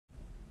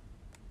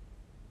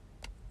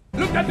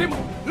Look that demon.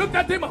 Look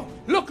that demon.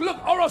 Look,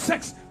 oral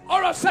sex.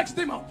 Oral sex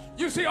demon.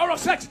 You see oral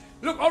sex?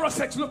 Look, oral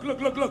sex. Look.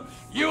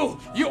 You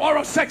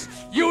oral sex.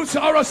 Use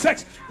oral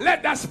sex.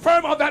 Let that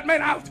sperm of that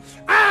man out.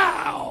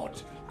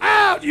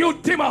 Out, you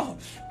demon.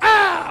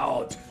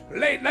 Out.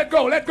 Let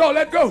go. You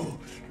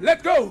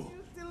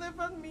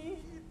delivered me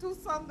 2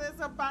 Sundays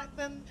back.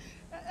 Then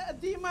a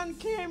demon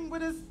came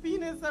with his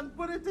penis and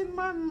put it in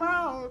my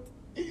mouth.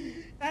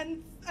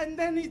 And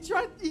then he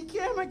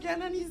came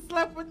again and he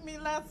slept with me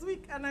last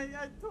week, and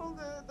I told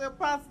the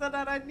pastor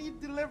that I need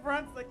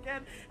deliverance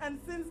again, and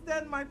since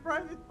then my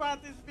private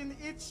part has been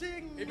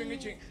itching. It's been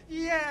itching?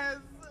 Yes.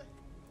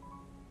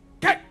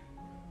 Okay.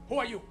 Who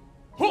are you?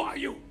 Who are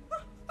you?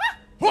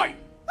 Who are you?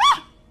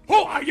 Who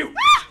are you?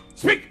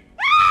 Speak.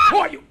 Who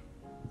are you?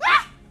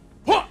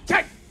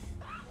 Okay.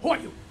 Who are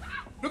you?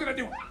 Look at that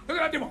demon. Look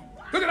at that demon.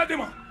 Look at that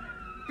demon.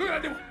 Look at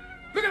that demon.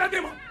 Look at that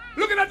demon.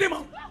 Look at that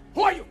demon.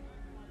 Who are you?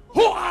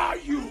 Who are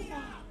you?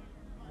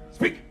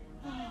 Speak.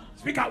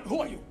 Speak out. Who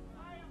are you?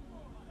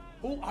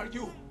 Who are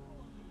you?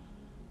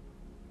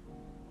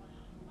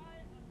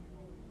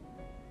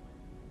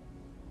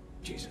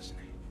 Jesus'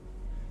 name.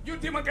 You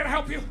demon can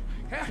help you.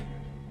 Yeah?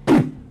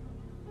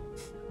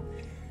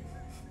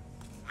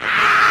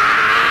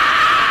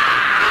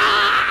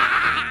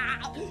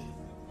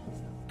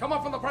 Come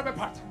up from the private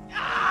part.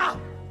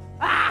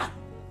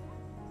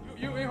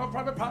 You in her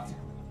private part.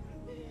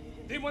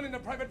 Demon in the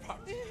private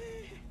part.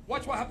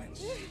 Watch what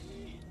happens.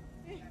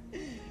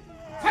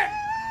 Fire!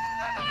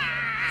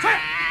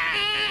 Fire!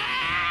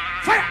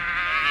 Fire!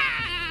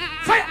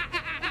 Fire!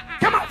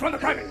 Come out from the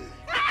private.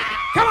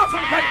 Come out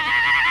from the private.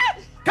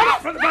 Come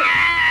out from the private.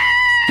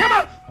 Come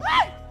out.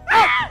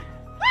 Out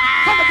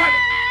from the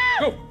private.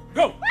 Go.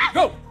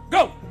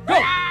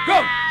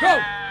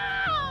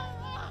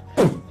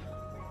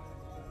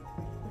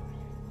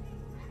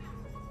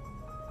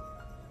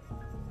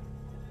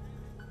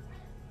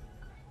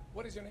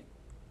 What is your name?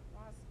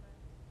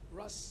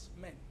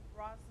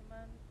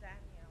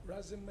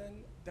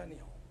 Rosamond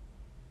Daniel.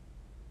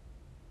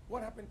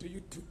 What happened to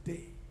you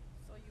today?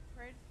 So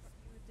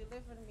you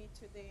delivered me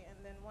today,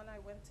 and then when I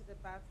went to the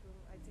bathroom,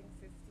 I think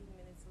 15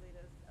 minutes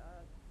later,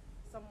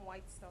 some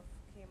white stuff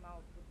came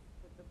out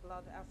with the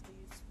blood after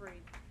you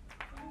sprayed.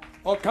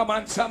 Oh, come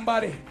on,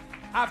 somebody.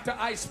 After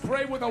I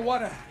spray with the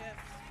water, yes.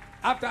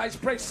 After I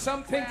spray,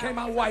 something came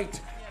out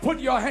white. Yes. Put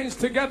your hands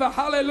together.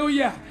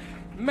 Hallelujah.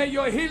 May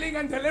your healing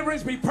and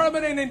deliverance be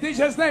permanent in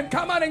Jesus' name.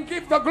 Come on and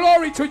give the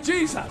glory to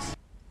Jesus.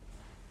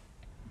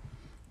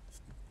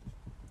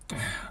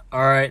 All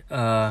right.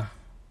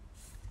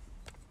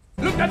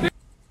 Look at this.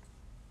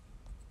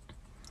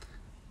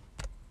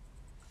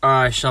 All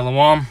right,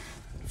 Shalom.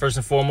 First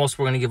and foremost,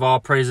 we're going to give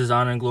all praises,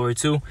 honor, and glory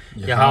to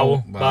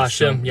Yahweh,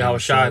 Ba'ashem, Yahweh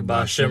Shai,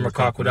 Ba'ashem,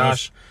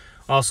 Rakakwadash.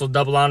 Also,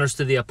 double honors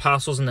to the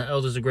apostles and the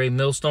elders of Great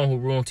Millstone who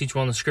rule and teach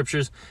well in the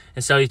scriptures.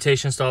 And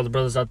salutations to all the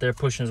brothers out there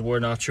pushing his word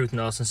in all truth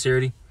and all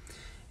sincerity.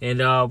 And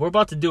we're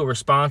about to do a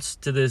response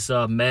to this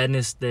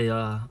madness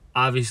that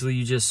obviously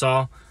you just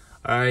saw.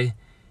 All right.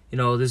 You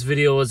know, this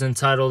video was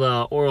entitled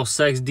Oral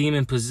Sex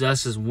Demon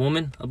Possesses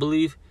Woman, I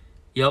believe.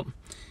 Yep.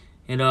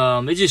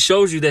 And it just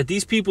shows you that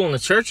these people in the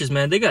churches,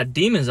 man, they got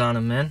demons on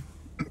them, man.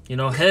 You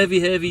know,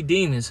 heavy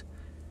demons.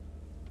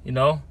 You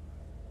know.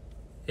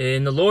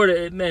 And the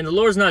Lord, man, the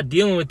Lord's not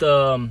dealing with,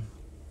 you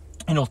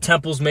know,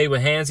 temples made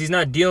with hands. He's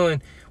not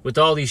dealing with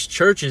all these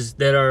churches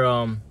that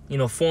are, you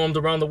know, formed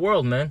around the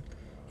world, man.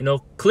 You know,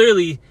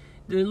 clearly,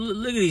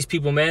 look at these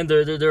people, man.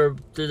 They're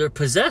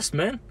possessed,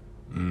 man.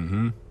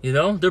 Mm-hmm. You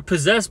know, they're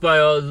possessed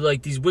by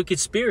like these wicked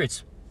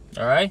spirits.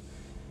 All right,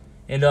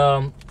 and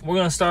we're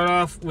gonna start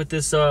off with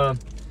this 2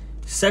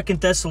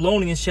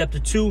 Thessalonians chapter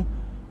 2,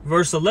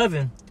 verse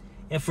 11.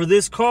 And for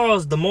this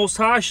cause, the Most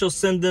High shall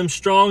send them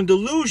strong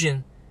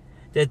delusion,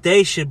 that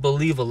they should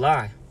believe a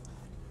lie.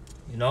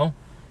 You know,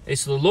 and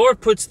so the Lord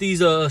puts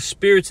these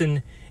spirits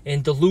and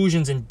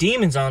delusions and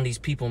demons on these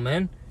people,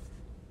 man.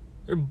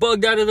 They're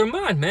bugged out of their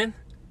mind, man.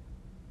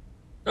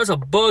 That's a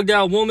bugged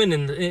out woman,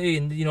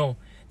 and you know.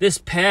 This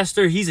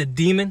pastor, he's a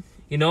demon,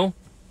 you know.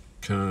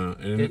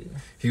 And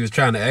he was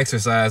trying to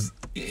exercise,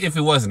 if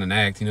it wasn't an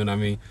act, you know what I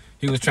mean?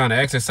 He was trying to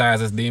exercise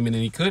this demon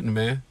and he couldn't,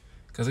 man.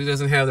 Because he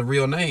doesn't have the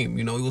real name.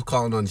 You know, he was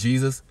calling on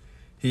Jesus.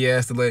 He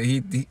asked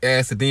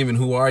the demon,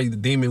 who are you? The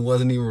demon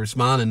wasn't even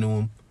responding to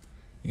him,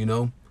 you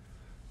know.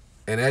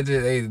 And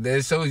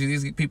that shows you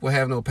these people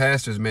have no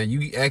pastors, man.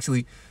 You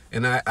actually,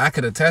 and I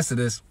could attest to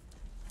this,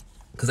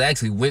 because I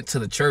actually went to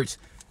the church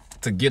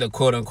to get a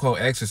quote-unquote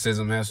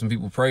exorcism, have some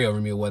people pray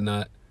over me or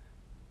whatnot.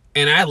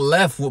 And I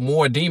left with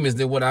more demons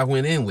than what I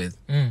went in with.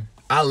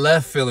 I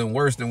left feeling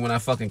worse than when I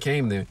fucking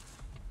came there.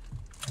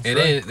 Then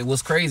it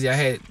was crazy. I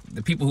had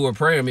the people who were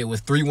praying me, it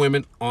was 3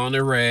 women on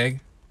their rag.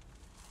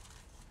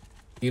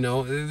 You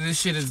know,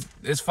 this shit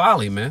it's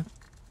folly, man.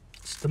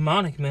 It's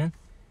demonic, man.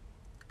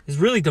 It's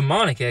really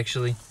demonic,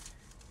 actually.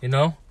 You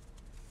know?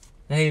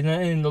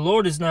 And the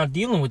Lord is not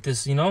dealing with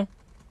this, you know?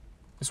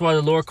 That's why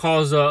the Lord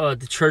calls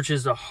the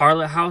churches the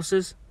harlot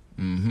houses.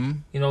 Mm-hmm.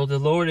 You know, the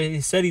Lord,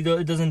 he said he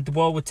doesn't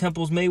dwell with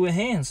temples made with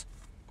hands.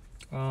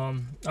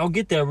 I'll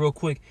get that real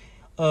quick.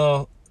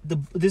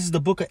 this is the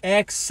book of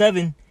Acts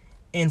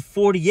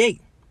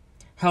 7:48.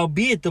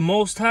 Howbeit the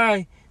Most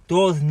High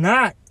dwelleth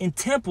not in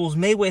temples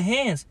made with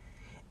hands,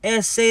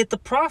 as saith the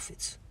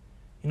prophets.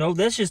 You know,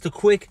 that's just a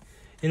quick,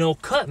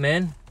 cut,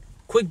 man.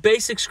 Quick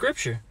basic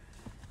scripture.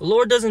 The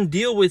Lord doesn't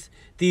deal with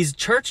these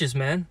churches,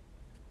 man.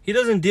 He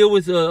doesn't deal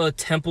with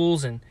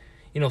temples and,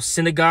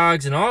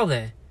 synagogues and all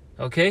that.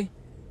 Okay?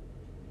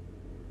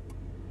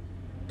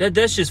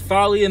 That's just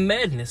folly and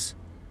madness.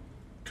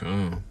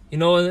 We're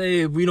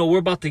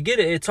about to get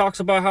it. It talks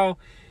about how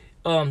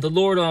the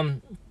Lord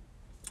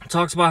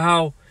talks about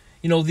how,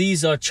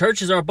 these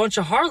churches are a bunch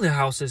of harlot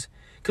houses.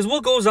 Because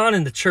what goes on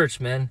in the church,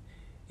 man?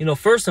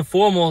 First and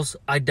foremost,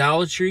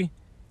 idolatry,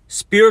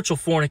 spiritual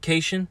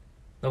fornication,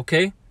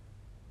 okay?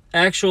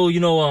 Actual,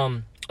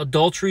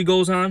 adultery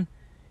goes on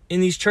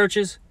in these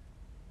churches.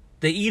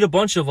 They eat a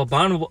bunch of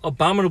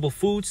abominable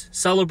foods,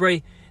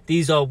 celebrate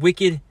these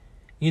wicked,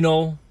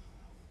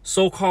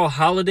 so-called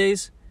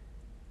holidays.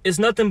 It's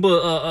nothing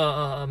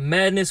but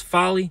madness,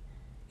 folly,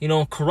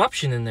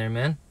 corruption in there,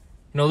 man.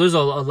 There's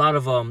a lot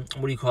of,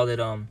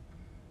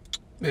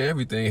 Man,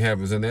 everything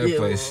happens in that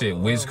place. Shit,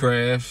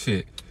 witchcraft,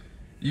 shit.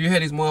 You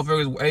had these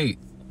motherfuckers,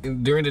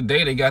 during the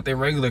day they got their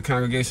regular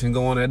congregation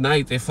going. At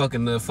night they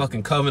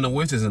fucking coven of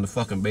witches in the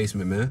fucking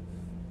basement, man.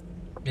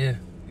 Yeah.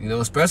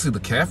 Especially the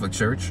Catholic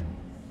Church.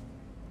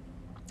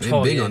 They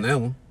big on that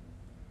one.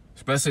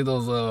 Especially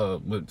those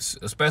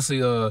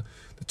the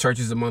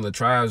churches among the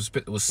tribes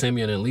with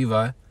Simeon and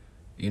Levi.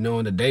 In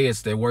the day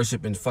they're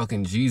worshiping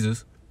fucking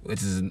Jesus,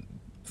 which is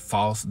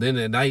false. Then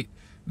at night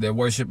they're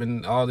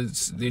worshiping all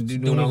this. They're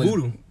doing all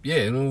voodoo.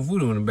 They're doing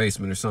voodoo in the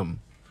basement or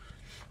something.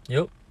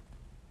 Yep.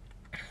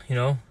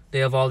 They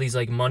have all these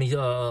like money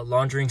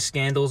laundering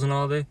scandals and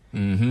all that.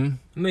 Mm-hmm.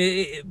 I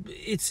mean,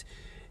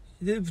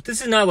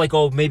 this is not like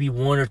maybe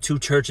one or two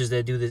churches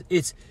that do this.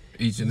 It's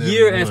each and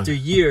year after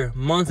year,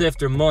 month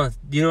after month.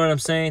 You know what I'm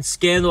saying?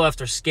 Scandal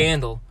after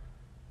scandal.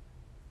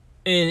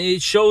 And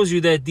it shows you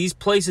that these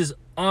places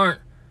aren't,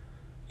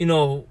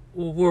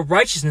 where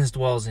righteousness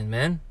dwells in,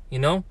 man.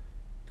 The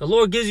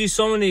Lord gives you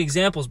so many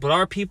examples, but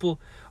our people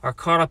are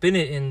caught up in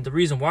it, and the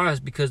reason why is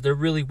because they're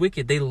really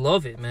wicked. They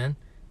love it, man.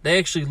 They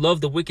actually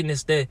love the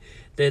wickedness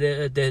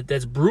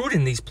that's brewed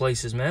in these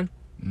places, man.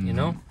 Mm-hmm.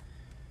 You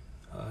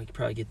can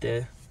probably get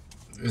that.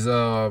 It's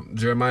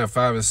Jeremiah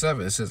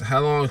 5:7. It says, "How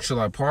long shall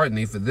I pardon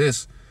thee for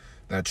this?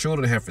 Thy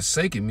children have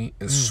forsaken me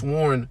and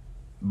sworn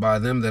by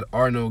them that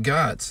are no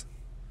gods."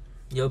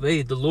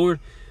 The Lord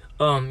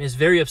is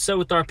very upset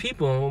with our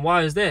people, and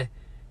why is that?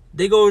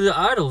 They go to the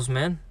idols,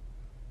 man.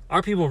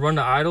 Our people run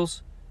to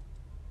idols,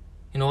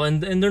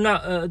 and they're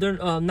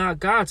not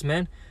gods,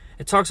 man.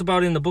 It talks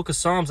about in the book of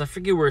Psalms, I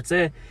forget where it's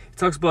at. It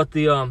talks about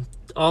the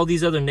all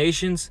these other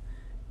nations,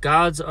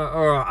 gods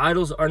or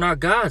idols are not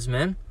gods,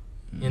 man.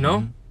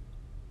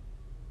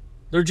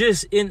 They're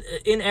just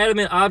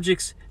inanimate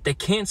objects that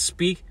can't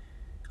speak,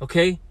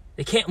 okay?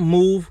 They can't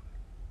move.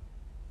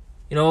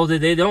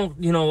 They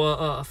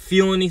don't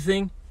feel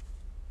anything.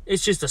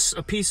 It's just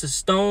a piece of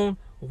stone,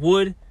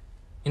 wood,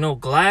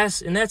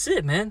 glass, and that's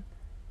it, man.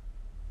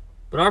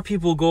 But our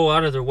people go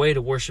out of their way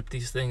to worship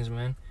these things,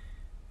 man.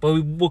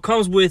 But what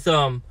comes with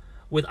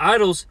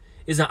idols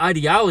is an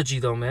ideology,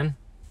 though, man.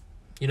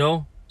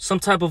 Some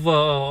type of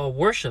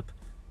worship.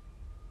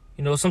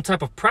 Some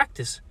type of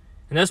practice.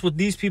 And that's what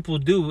these people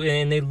do,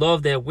 and they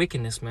love that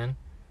wickedness, man.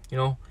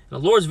 The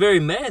Lord's very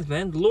mad,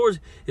 man. The Lord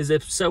is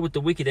upset with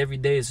the wicked every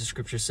day, as the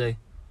scriptures say.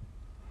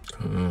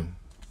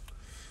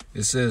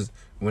 It says,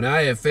 "When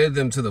I had fed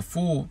them to the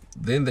full,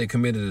 then they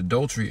committed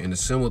adultery and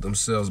assembled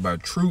themselves by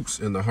troops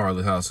in the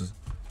harlot houses."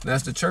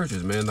 That's the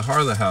churches, man. The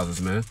harlot houses,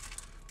 man.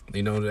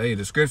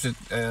 The scripture,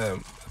 I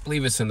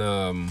believe it's in,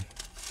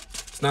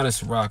 it's not in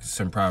Sirach, it's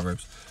in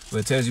Proverbs. But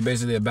it tells you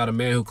basically about a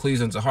man who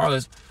cleaves unto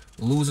harlots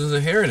loses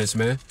inheritance,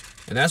 man.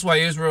 And that's why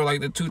Israel, like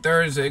the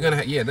 2/3, they're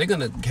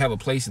gonna have a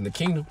place in the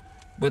kingdom,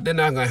 but they're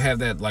not gonna have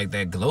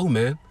that glow,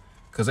 man,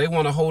 because they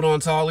want to hold on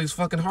to all these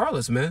fucking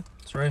harlots, man.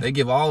 That's right. They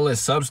give all their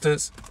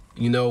substance,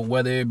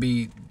 whether it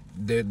be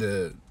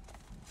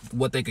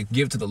what they could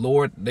give to the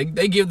Lord.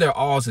 They give their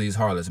all to these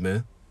harlots,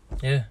 man.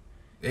 Yeah.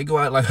 They go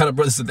out, like how the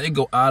brother said, they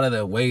go out of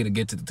their way to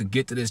get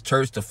to this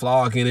church, to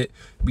flog in it,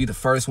 be the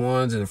first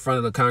ones in front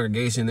of the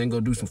congregation, then go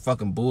do some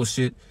fucking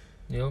bullshit.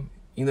 Yep.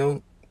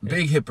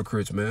 Big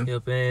hypocrites, man.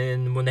 Yep.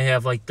 And when they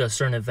have like the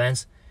certain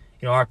events,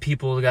 our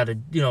people got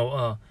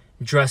to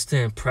dress to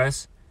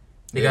impress.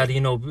 They got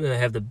to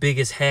have the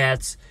biggest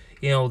hats,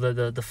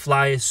 the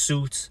flyest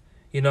suits.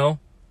 The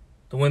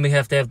women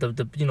have to have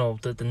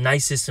the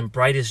nicest and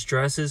brightest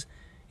dresses.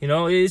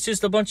 It's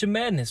just a bunch of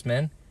madness,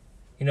 man.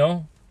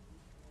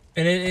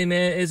 And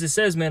man, as it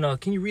says, man,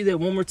 can you read that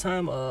one more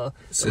time? The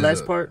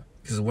last part.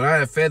 Because when I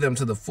had fed them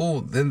to the full,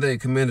 then they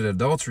committed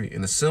adultery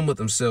and assembled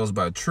themselves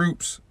by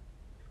troops.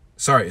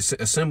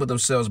 Assembled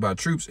themselves by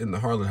troops in the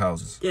harlot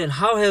houses. Yeah, and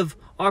how have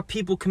our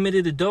people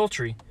committed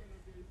adultery?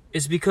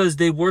 It's because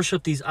they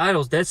worship these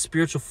idols. That's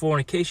spiritual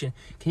fornication.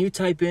 Can you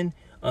type in,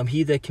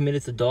 he that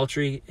committeth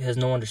adultery has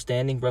no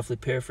understanding, roughly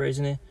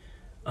paraphrasing it?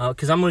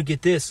 Because I'm going to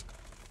get this.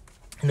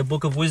 in the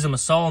book of Wisdom of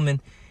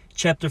Solomon,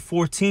 chapter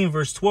 14,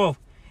 verse 12,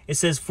 it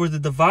says, "For the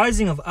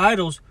devising of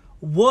idols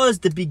was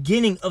the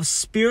beginning of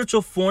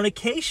spiritual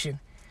fornication,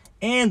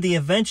 and the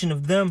invention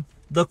of them,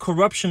 the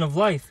corruption of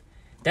life."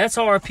 That's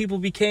how our people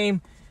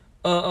became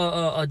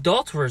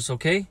adulterers,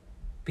 okay?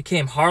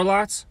 Became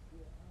harlots,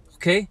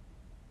 okay?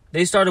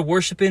 They started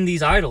worshiping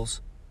these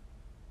idols,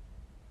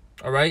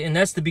 all right? And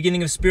that's the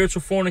beginning of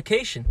spiritual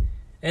fornication,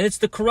 and it's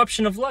the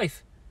corruption of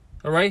life,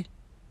 all right?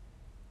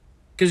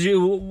 Because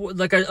you,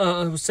 like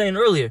I was saying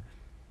earlier,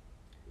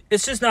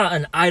 it's just not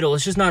an idol.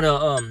 It's just not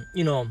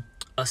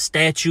a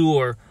statue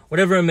or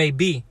whatever it may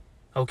be,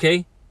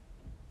 okay?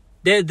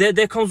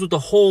 That comes with the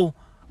whole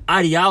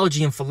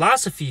ideology and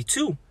philosophy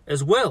too,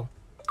 as well,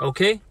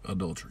 okay?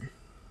 Adultery.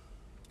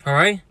 All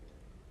right?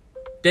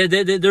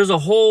 There's a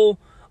whole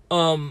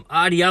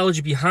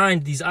ideology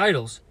behind these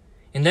idols.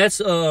 And that's,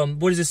 what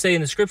does it say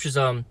in the scriptures?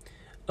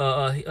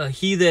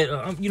 He that,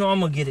 I'm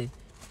going to get it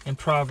in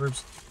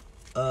Proverbs.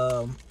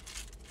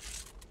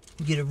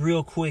 Get it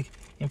real quick.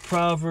 In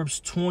Proverbs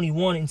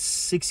 21 and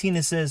 16,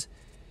 it says,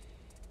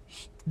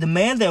 "The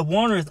man that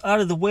wandereth out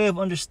of the way of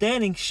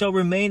understanding shall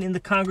remain in the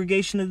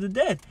congregation of the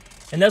dead."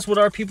 And that's what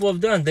our people have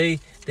done.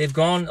 They've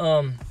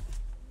gone,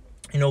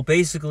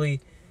 basically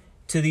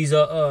to these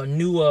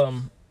new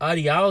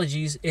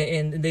ideologies,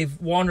 and they've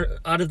wandered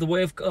out of the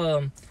way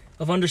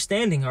of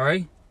understanding. All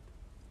right.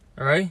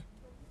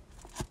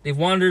 They've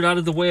wandered out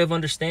of the way of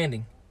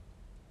understanding.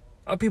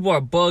 Our people are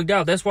bugged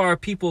out. That's why our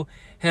people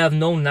have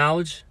no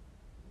knowledge.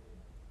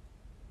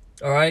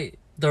 All right,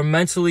 they're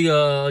mentally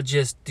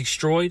just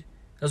destroyed.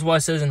 That's why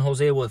it says in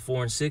Hosea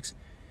 4 and 6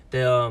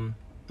 that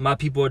my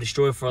people are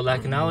destroyed for a lack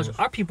of knowledge.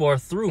 Our people are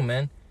through,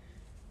 man.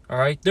 All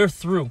right, they're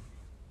through.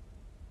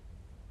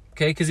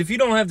 Okay, because if you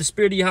don't have the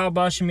spirit of Yahweh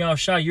Ba'ashem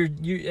Yahushua,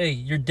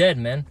 you're dead,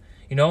 man.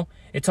 You know,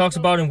 it talks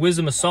about in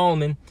Wisdom of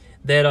Solomon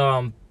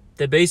that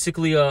that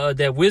basically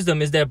that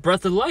wisdom is that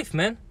breath of life,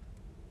 man.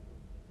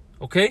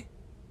 Okay.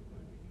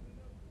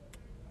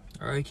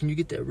 All right, can you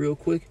get that real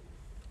quick?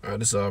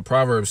 This is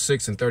Proverbs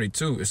 6 and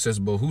 32. It says,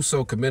 "But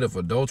whoso committeth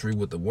adultery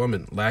with a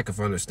woman lacketh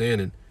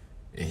understanding,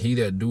 and he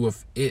that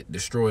doeth it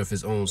destroyeth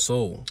his own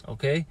soul."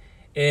 Okay,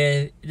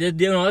 and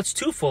that's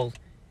twofold.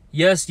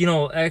 Yes,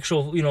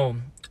 actual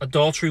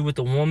adultery with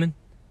a woman,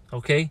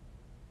 okay,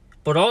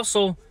 but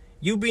also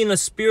you being a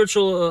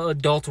spiritual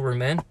adulterer,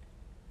 man.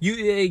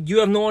 You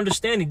have no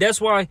understanding. That's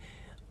why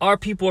our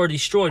people are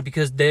destroyed,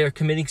 because they are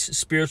committing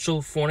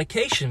spiritual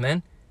fornication,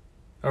 man.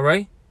 All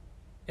right,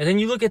 and then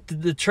you look at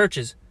the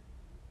churches.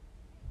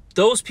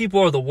 Those people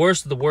are the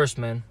worst of the worst,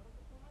 man.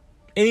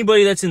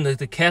 Anybody that's in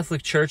the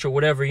Catholic Church or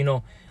whatever,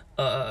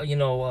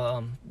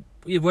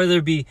 whether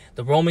it be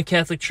the Roman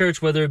Catholic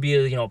Church, whether it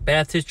be a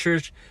Baptist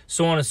church,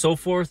 so on and so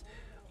forth,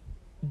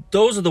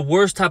 those are the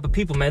worst type of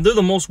people, man. They're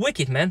the most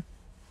wicked, man.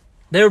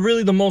 They're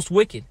really the most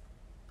wicked,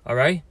 all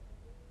right?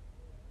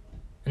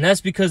 And that's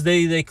because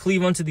they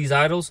cleave unto these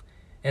idols,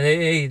 and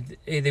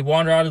they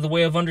wander out of the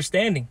way of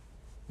understanding,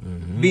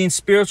 being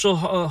spiritual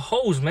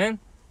hoes, man.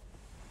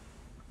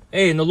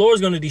 Hey, and the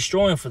Lord's going to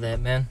destroy them for that,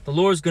 man. The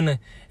Lord's going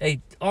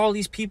to, all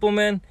these people,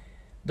 man,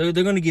 they're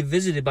going to get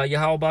visited by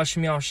Yahweh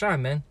Ba'ashem Yahushua,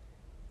 man.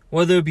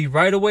 Whether it be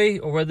right away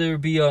or whether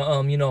it be,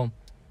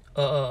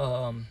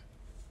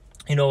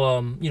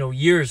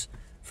 years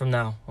from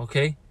now,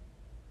 okay?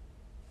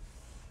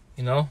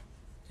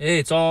 Hey,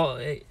 it's all,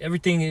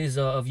 everything is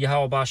of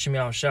Yahweh Ba'ashem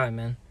Yahushua,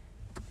 man.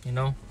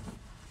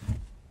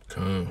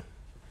 Come.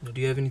 Do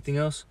you have anything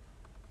else?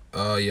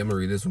 Yeah, I'm going to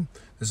read this one.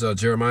 This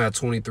is Jeremiah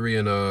 23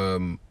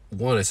 and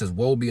 1. It says,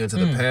 "Woe be unto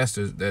the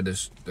pastors that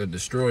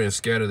destroy and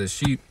scatter the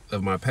sheep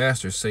of my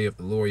pastors, saith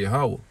the Lord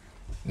Yahweh."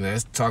 And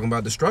that's talking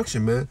about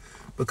destruction, man.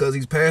 Because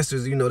these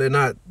pastors, they're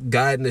not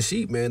guiding the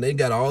sheep, man. They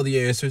got all the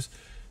answers.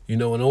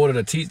 In order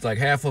to teach, like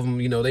half of them,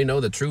 they know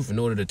the truth in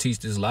order to teach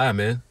this lie,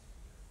 man.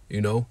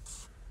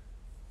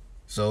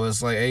 So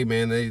it's like, hey,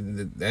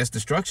 man, that's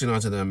destruction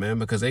unto them, man.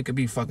 Because they could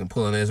be fucking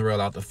pulling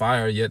Israel out the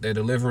fire, yet they're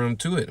delivering them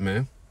to it,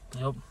 man.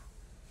 Yep.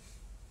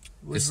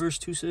 What's verse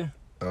 2 say?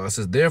 It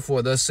says,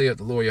 "Therefore, thus saith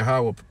the Lord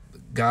Yahweh,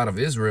 God of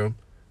Israel,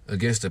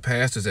 against the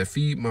pastors that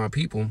feed my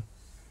people,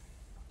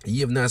 ye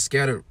have not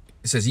scattered."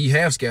 It says, "Ye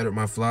have scattered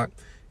my flock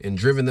and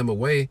driven them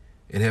away,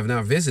 and have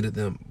not visited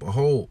them.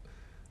 Behold,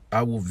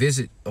 I will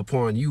visit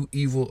upon you the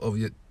evil of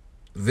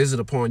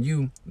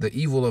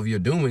your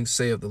doings,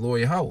 saith the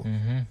Lord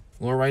Yahweh."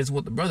 Lord writes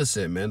what the brother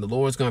said, man. The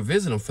Lord's gonna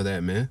visit them for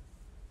that, man.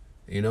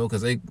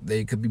 Because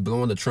they could be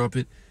blowing the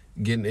trumpet,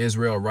 getting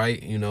Israel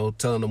right,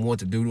 telling them what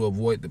to do to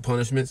avoid the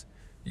punishments.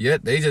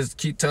 Yet they just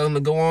keep telling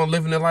them to go on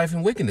living their life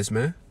in wickedness,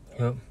 man.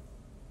 Yep.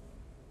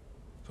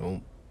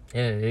 So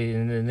yeah,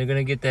 they're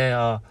gonna get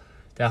that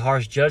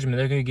harsh judgment.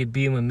 They're gonna get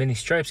beaten with many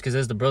stripes, because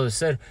as the brother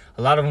said,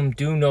 a lot of them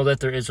do know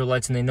that they're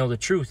Israelites and they know the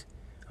truth.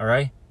 All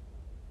right,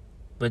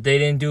 but they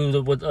didn't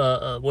do what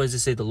does it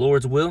say? The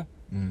Lord's will.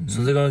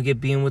 So they're gonna get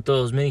beaten with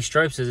those many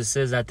stripes, as it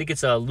says. I think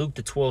it's Luke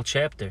the 12th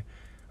chapter,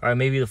 or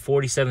maybe the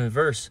 47th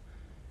verse.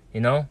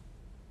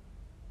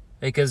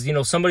 Because,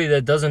 somebody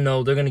that doesn't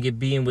know, they're going to get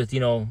beaten with,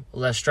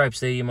 less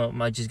stripes. They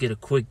might just get a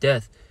quick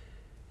death,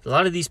 a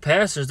lot of these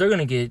pastors, they're going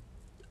to get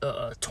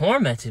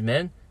tormented,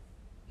 man.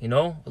 You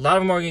know, a lot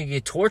of them are going to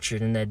get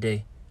tortured in that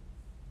day.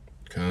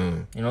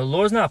 Come. You know, the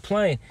Lord's not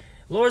playing.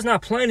 The Lord's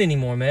not playing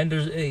anymore, man.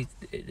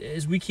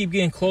 As we keep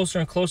getting closer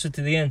and closer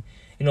to the end,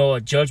 you know,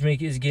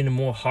 judgment is getting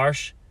more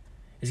harsh.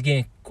 It's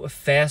getting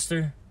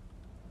faster.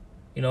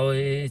 You know,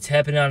 it's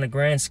happening on a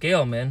grand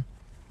scale, man.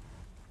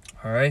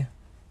 All right?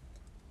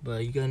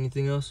 But you got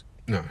anything else?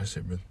 No, that's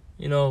it, brother.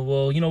 You know,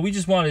 well, you know, we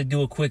just wanted to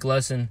do a quick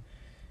lesson,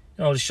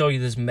 you know, to show you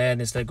this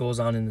madness that goes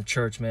on in the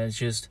church, man. It's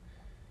just,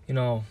 you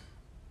know,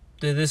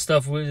 this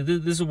stuff,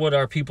 this is what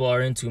our people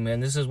are into, man.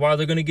 This is why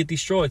they're going to get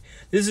destroyed.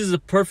 This is a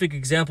perfect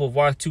example of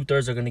why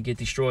 2/3 are going to get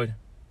destroyed,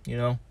 you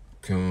know.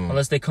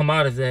 Unless they come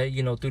out of that,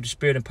 you know, through the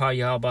Spirit and power,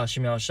 Yahweh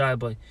Ba'Shem Yahushai.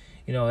 But,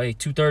 you know, hey,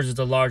 2/3 is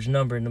a large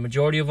number. And the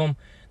majority of them,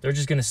 they're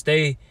just going to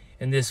stay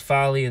in this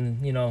folly.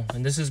 And, you know,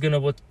 and this is going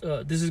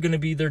to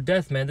be their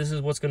death, man. This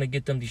is what's going to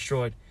get them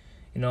destroyed,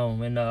 you know.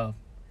 And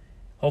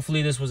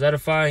hopefully this was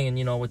edifying. And,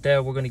 you know, with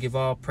that, we're going to give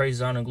all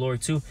praise, honor, and glory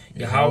to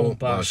Yahweh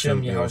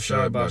Ba'Shem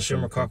Yahushai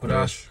Ba'Shem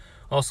Rakakwadash.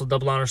 Also,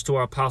 double honors to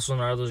our apostles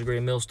and our elders of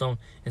Great Millstone.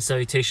 And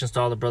salutations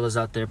to all the brothers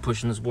out there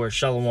pushing this word.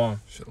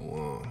 Shalom.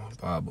 Shalom.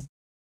 Bible.